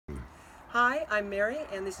Hi, I'm Mary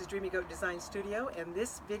and this is Dreamy Goat Design Studio, and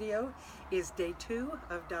this video is day 2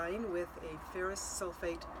 of dyeing with a Ferrous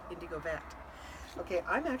Sulfate Indigo vat. Okay,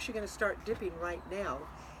 I'm actually going to start dipping right now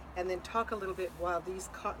and then talk a little bit while these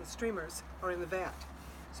cotton streamers are in the vat.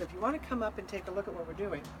 So if you want to come up and take a look at what we're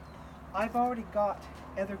doing, I've already got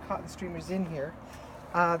other cotton streamers in here.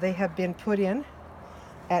 They have been put in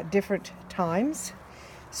at different times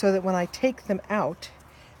so that when I take them out,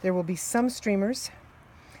 there will be some streamers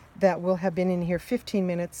that will have been in here 15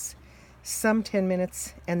 minutes, some 10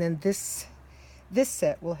 minutes, and then this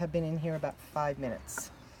set will have been in here about 5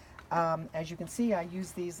 minutes. As you can see, I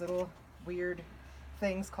use these little weird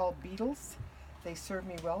things called beetles. They serve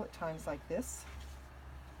me well at times like this.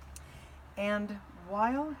 And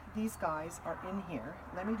while these guys are in here,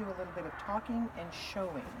 let me do a little bit of talking and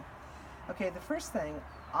showing. Okay, the first thing,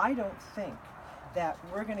 I don't think that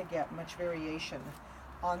we're going to get much variation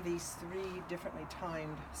on these 3 differently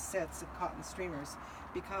timed sets of cotton streamers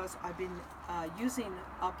because I've been using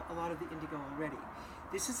up a lot of the indigo already.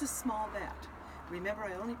 This is a small vat. Remember,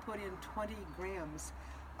 I only put in 20 grams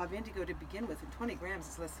of indigo to begin with, and 20 grams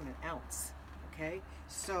is less than an ounce, okay?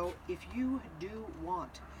 So if you do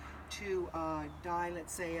want to dye,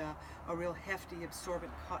 let's say, a real hefty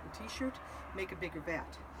absorbent cotton t-shirt, make a bigger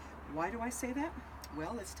vat. Why do I say that?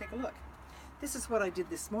 Well, let's take a look. This is what I did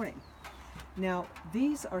this morning. Now,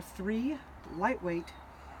 these are 3 lightweight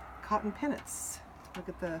cotton pennants. Look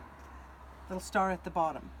at the little star at the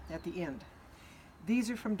bottom, at the end. These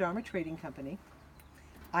are from Dharma Trading Company.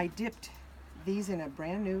 I dipped these in a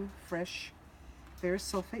brand new, fresh ferrous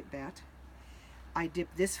sulfate vat. I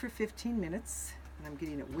dipped this for 15 minutes, and I'm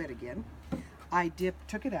getting it wet again. I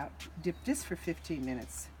took it out, dipped this for 15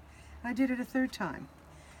 minutes. I did it a 3rd time.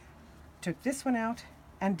 Took this one out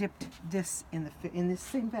and dipped this in this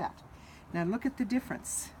same vat. Now look at the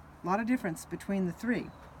difference, a lot of difference between the 3.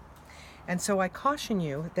 And so I caution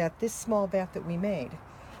you that this small vat that we made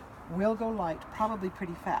will go light probably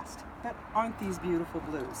pretty fast. But aren't these beautiful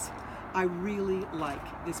blues? I really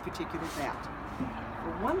like this particular vat.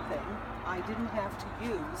 For one thing, I didn't have to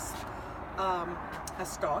use a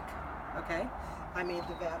stock, okay? I made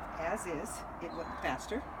the vat as is. It went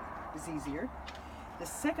faster, it was easier. The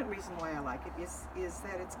second reason why I like it is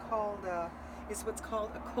that it's what's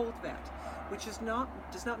called a cold vat, which does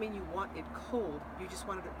not mean you want it cold. You just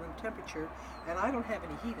want it at room temperature, and I don't have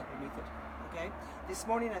any heat underneath it. Okay. This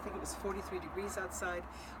morning I think it was 43 degrees outside.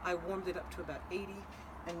 I warmed it up to about 80,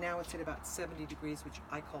 and now it's at about 70 degrees, which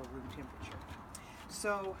I call room temperature.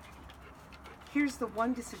 So here's the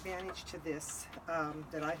one disadvantage to this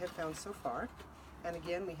that I have found so far. And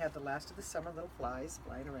again, we have the last of the summer little flies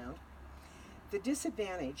flying around. The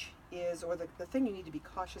disadvantage is, or the thing you need to be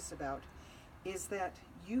cautious about, is that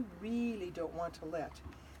you really don't want to let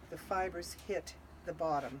the fibers hit the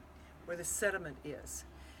bottom where the sediment is.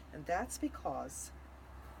 And that's because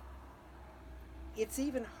it's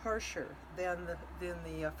even harsher than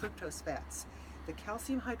the fructose fats. The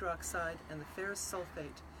calcium hydroxide and the ferrous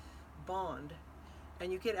sulfate bond,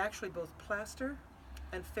 and you get actually both plaster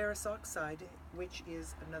and ferrous oxide, which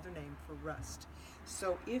is another name for rust.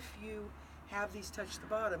 So if you have these touch the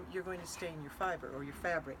bottom, you're going to stain your fiber or your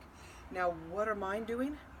fabric. Now, what are mine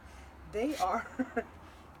doing? They are,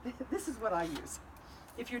 this is what I use.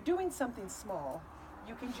 If you're doing something small,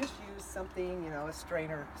 you can just use something, a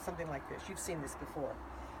strainer, something like this. You've seen this before.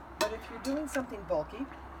 But if you're doing something bulky,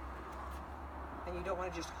 and you don't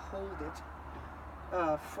want to just hold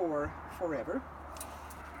it for forever,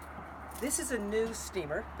 this is a new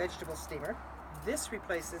steamer, vegetable steamer. This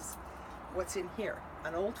replaces what's in here,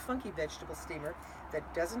 an old funky vegetable steamer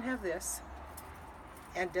that doesn't have this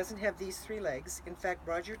and doesn't have these 3 legs. In fact,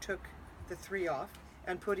 Roger took the 3 off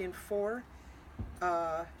and put in 4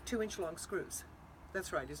 2-inch long screws.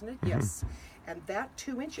 That's right, isn't it? Yes. And that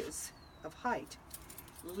 2 inches of height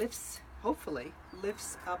hopefully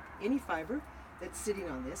lifts up any fiber that's sitting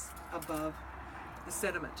on this above the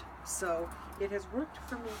sediment. So it has worked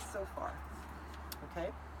for me so far. Okay?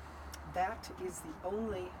 That is the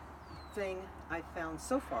only thing I found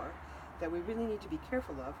so far that we really need to be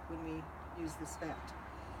careful of when we use this vat.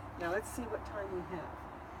 Now let's see what time we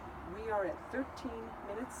have. We are at 13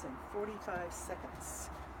 minutes and 45 seconds.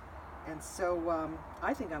 And so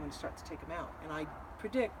I think I'm going to start to take them out. And I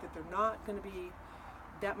predict that they're not going to be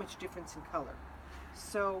that much difference in color.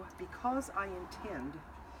 So because I intend,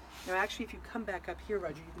 now actually if you come back up here,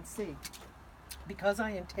 Roger, you can see, because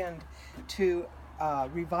I intend to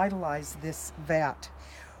revitalize this vat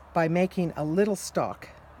by making a little stock,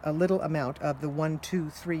 a little amount of the 1, 2,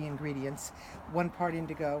 3 ingredients, 1 part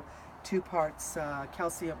indigo, 2 parts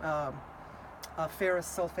calcium, ferrous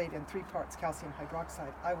sulfate and 3 parts calcium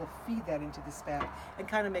hydroxide. I will feed that into this vat and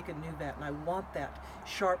kind of make a new vat, and I want that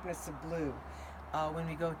sharpness of blue when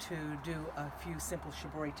we go to do a few simple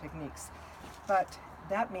shibori techniques. But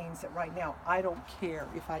that means that right now I don't care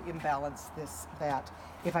if I imbalance this vat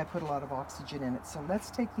if I put a lot of oxygen in it. So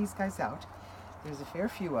let's take these guys out. There's a fair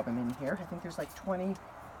few of them in here. I think there's like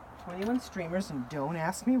 21 streamers, and don't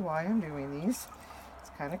ask me why I'm doing these. It's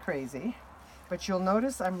kind of crazy. But you'll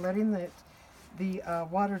notice I'm letting the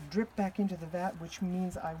water drip back into the vat, which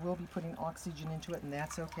means I will be putting oxygen into it, and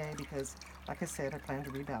that's okay because, like I said, I plan to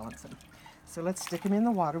rebalance them. So let's stick them in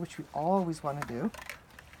the water, which we always want to do.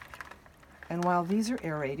 And while these are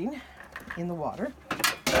aerating in the water,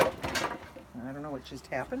 I don't know what just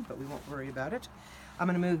happened, but we won't worry about it. I'm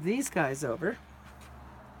going to move these guys over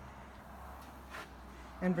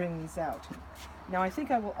and bring these out. Now I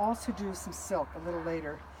think I will also do some silk a little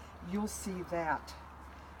later. You'll see that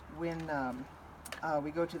when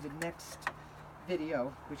we go to the next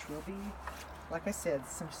video, which will be, like I said,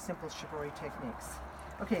 some simple shibori techniques.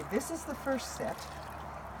 Okay, this is the first set.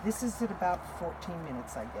 This is at about 14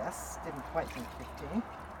 minutes, I guess. Didn't quite think 15.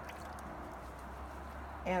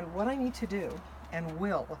 And what I need to do, and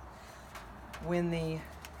will, when the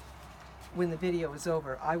video is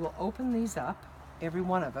over, I will open these up, every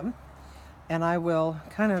one of them, and I will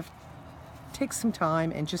kind of take some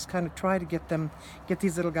time and just kind of try to get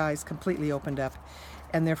these little guys completely opened up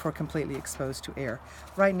and therefore completely exposed to air.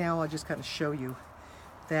 Right now I'll just kind of show you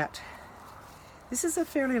that this is a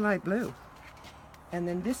fairly light blue. And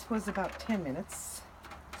then this was about 10 minutes.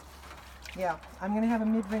 Yeah, I'm going to have a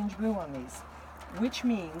mid-range blue on these, which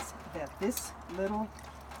means that this little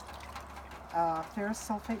ferrous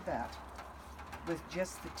sulfate vat with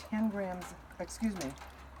just the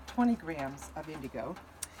 20 grams of indigo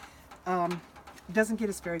doesn't get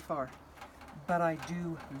us very far, but I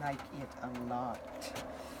do like it a lot.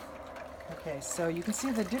 Okay, so you can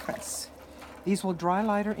see the difference. These will dry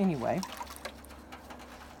lighter anyway.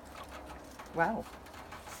 Wow,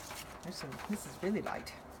 this is really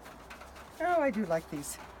light. Oh, I do like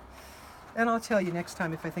these. And I'll tell you next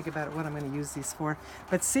time if I think about it what I'm going to use these for.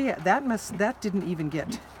 But see, that didn't even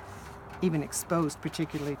get exposed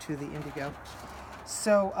particularly to the indigo.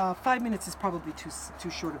 So 5 minutes is probably too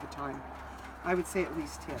short of a time. I would say at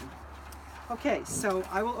least 10. Okay, so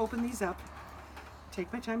I will open these up,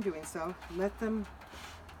 take my time doing so, let them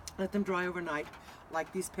dry overnight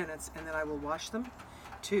like these pennants, and then I will wash them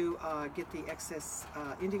to get the excess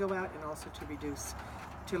indigo out and also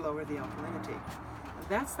to lower the alkalinity.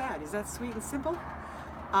 That's that. Is that sweet and simple?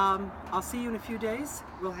 I'll see you in a few days.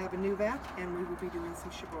 We'll have a new vat and we will be doing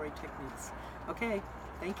some shibori techniques. Okay,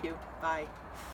 thank you. Bye.